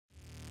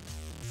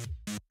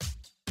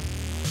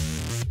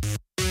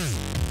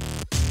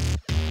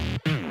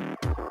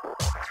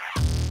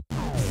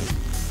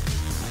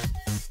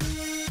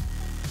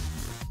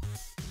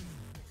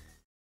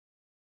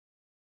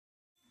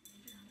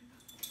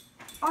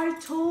I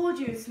told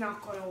you it's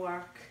not going to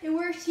work. It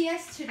worked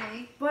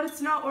yesterday. But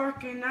it's not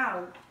working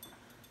now.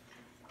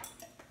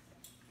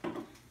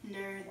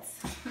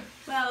 Nerds.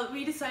 Well,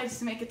 we decided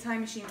to make a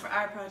time machine for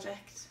our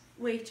project.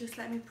 Wait, just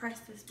let me press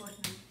this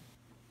button.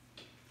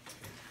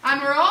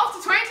 And we're off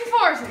to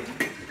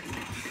 2040!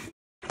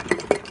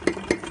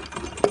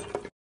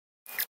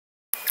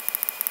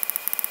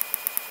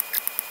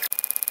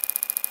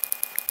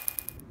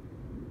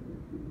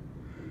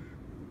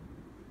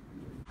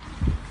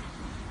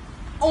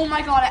 Oh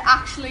my god, it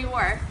actually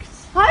worked.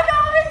 Hi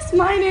guys,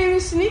 my name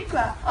is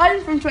Shaniqua.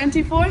 I'm from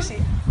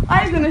 2040.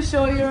 I'm going to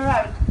show you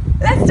around.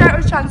 Let's start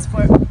with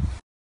transport.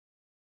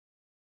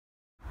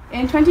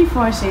 In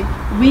 2040,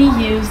 we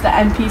use the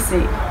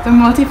MPC, the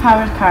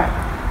multi-powered car.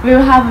 We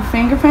will have a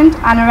fingerprint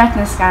and a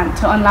retina scan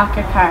to unlock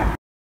your car.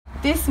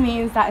 This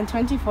means that in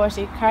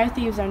 2040, car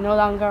thieves are no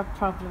longer a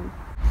problem.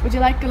 Would you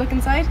like to look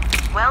inside?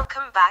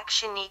 Welcome back,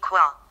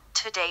 Shaniqua.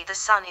 Today the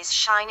sun is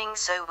shining,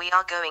 so we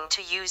are going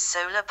to use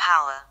solar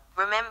power.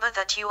 Remember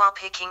that you are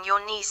picking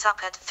your niece up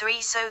at 3,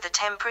 so the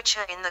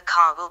temperature in the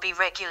car will be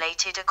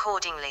regulated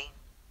accordingly.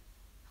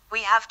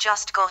 We have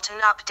just got an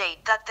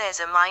update that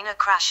there's a minor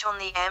crash on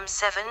the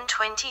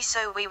M720,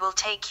 so we will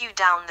take you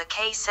down the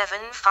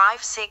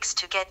K756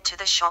 to get to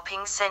the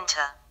shopping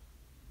center.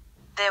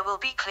 There will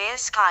be clear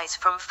skies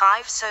from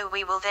 5, so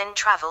we will then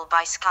travel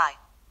by sky.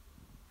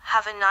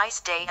 Have a nice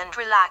day and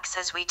relax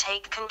as we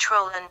take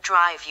control and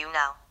drive you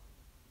now.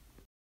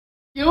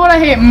 You know what I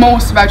hate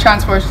most about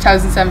transport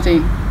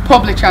 2017?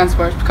 Public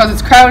transport, because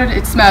it's crowded,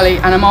 it's smelly,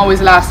 and I'm always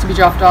last to be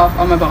dropped off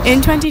on my bus. In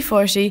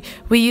 2040,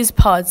 we use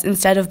pods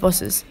instead of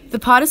buses. The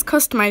pod is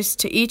customised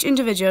to each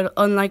individual,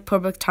 unlike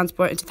public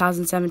transport in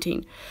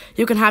 2017.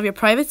 You can have your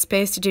private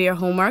space to do your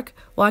homework,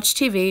 watch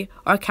TV,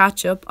 or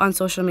catch up on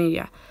social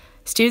media.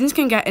 Students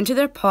can get into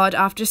their pod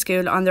after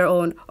school on their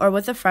own or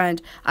with a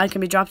friend and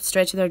can be dropped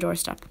straight to their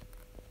doorstep.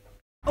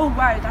 Oh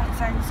wow, that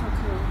sounds so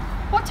cool.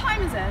 What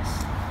time is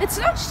it? It's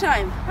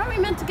lunchtime. How are we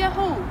meant to get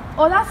home?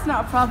 Oh, that's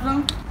not a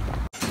problem.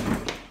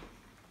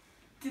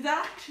 Did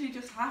that actually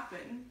just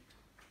happen?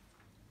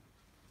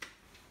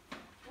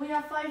 We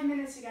have 5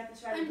 minutes to get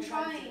this ready. I'm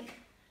trying.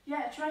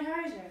 Yeah, try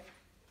harder.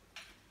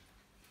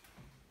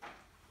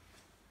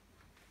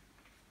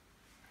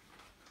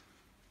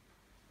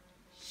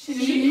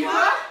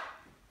 Shaniqua?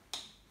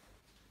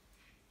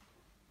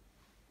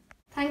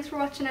 Thanks for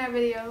watching our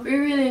video. We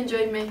really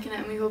enjoyed making it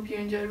and we hope you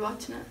enjoyed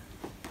watching it.